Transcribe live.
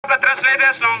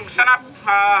players long stand up.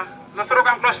 Let's throw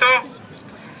come close to.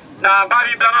 Now,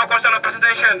 Bobby Blanco Coastal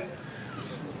presentation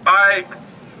by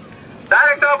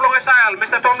Director of Long Style,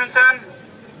 Mr. Tomlinson,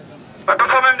 by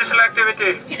performing this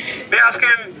activity. They ask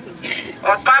him,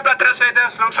 or 5 blood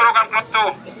translators long throw come close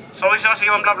to. So we shall see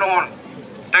you on Blab Long.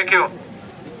 Thank you.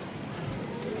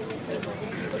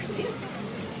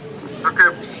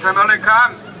 Okay, Kamali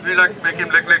Khan, we like make him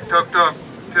like talk,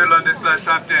 till on this last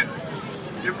something.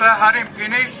 You play Harim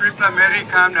finish, reply Mary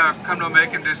come now, come to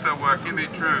make him this work, give me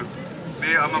true.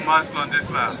 Me, I'm a master on this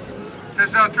last.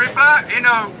 There's no triple, you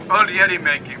know, all Yeti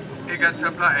making. He got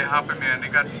triple a happy man, he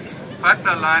got 5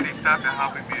 line, he stopped a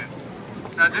happy man.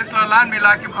 Now this line, me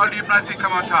like him, all you plus he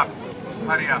come on top.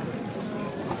 Hurry up.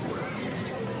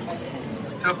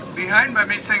 So behind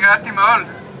me sing out him all.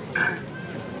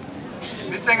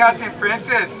 We sing out him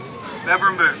Princess,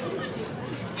 never move.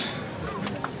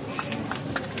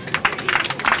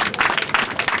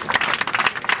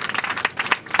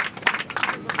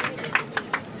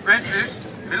 Princess,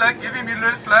 we like giving me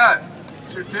little slide,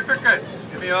 certificate.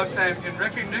 And we also in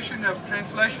recognition of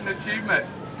translation achievement,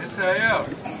 SIL,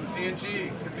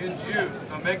 PNG, commends you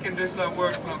for making this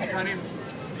work from turning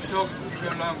talk to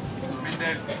long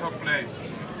menden talk place.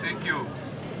 Thank you.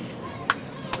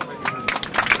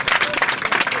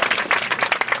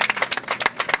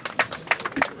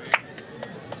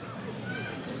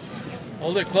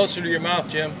 Hold it closer to your mouth,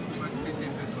 Jim.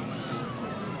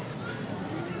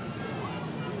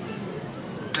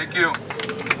 Thank you.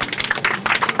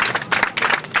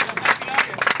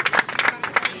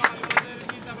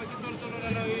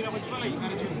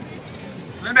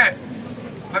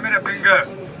 Let me the finger.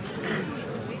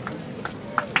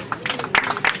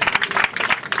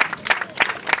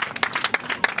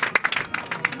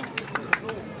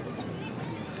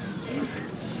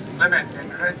 Limit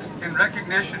in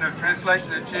recognition of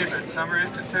translation achievement, Summer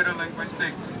Institute of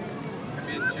Linguistics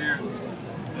commends you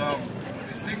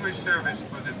distinguished service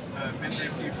for the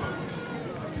menden people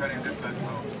of cutting this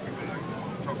platform. People like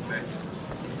talk face.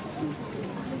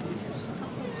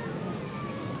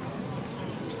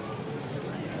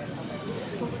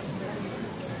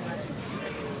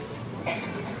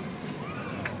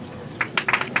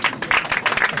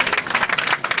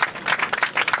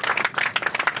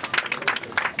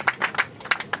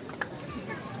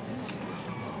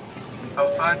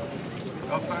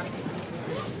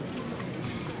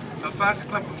 Alphonse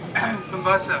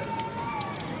Klambasa.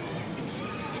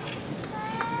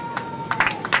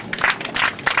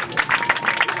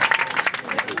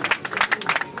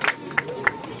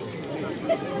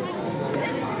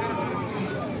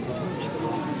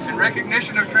 In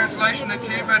recognition of translation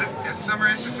achievement at Summer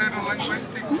Institute of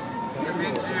Linguistics,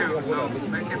 commends you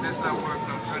making this not work,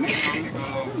 no trying to talk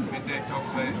along midday talk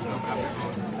place, no copy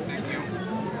on. Thank you.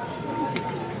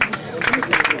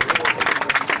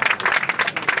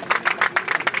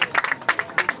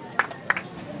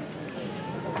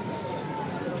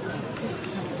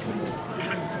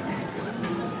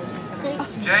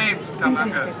 James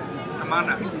Kamana.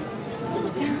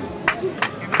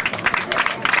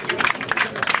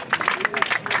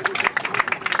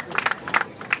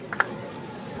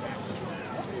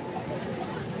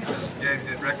 James,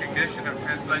 in recognition of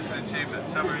translation achievement,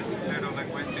 Summer Institute of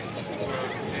Linguistics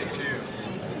commends you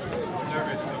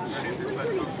service of running this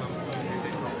platform from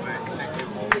place. Thank you.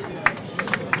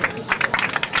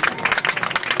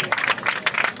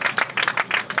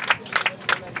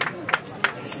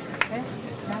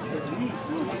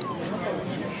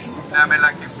 Now I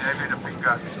like him David a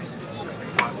finger.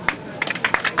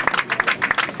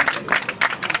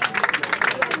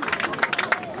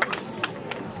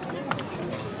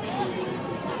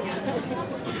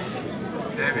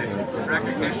 David,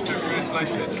 recognition of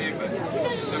translation achievement.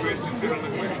 Summer Institute of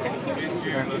Linguistics commends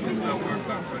you. Let this not work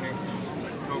on running.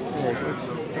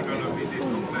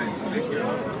 Thank you.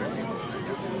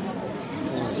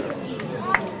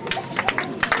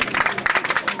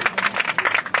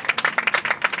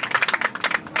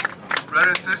 Brother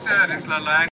and sister, this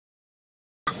line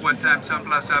one time, some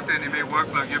plus after and he may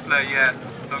work long you play yet.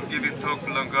 Don't give him talk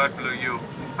long God below you.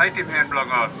 Fight him hand long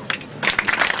out.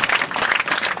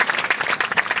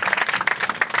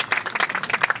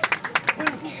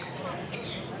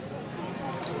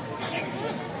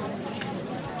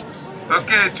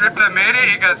 Okay, triple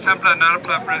Mary, he got sample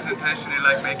another presentation he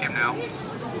like make him now.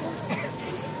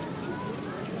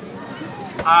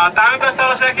 Kami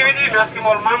terus activity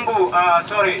basketball mambu,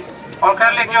 sorry. All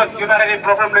kali nyot, you are ready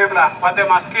program level. Pada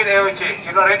maskin EOC,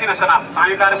 you are ready na sana.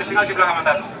 Kami kali misingal juga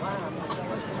kamandan.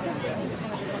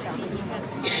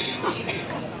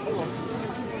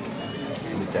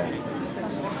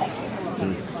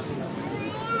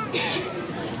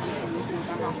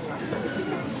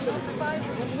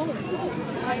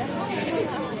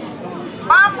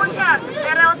 Maamushat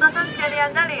erotasan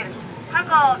kelian dalir.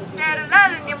 Hako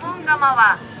terlal ni mungamawa.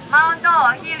 Maundo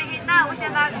hilihin na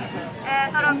usianak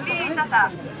torok liitasa.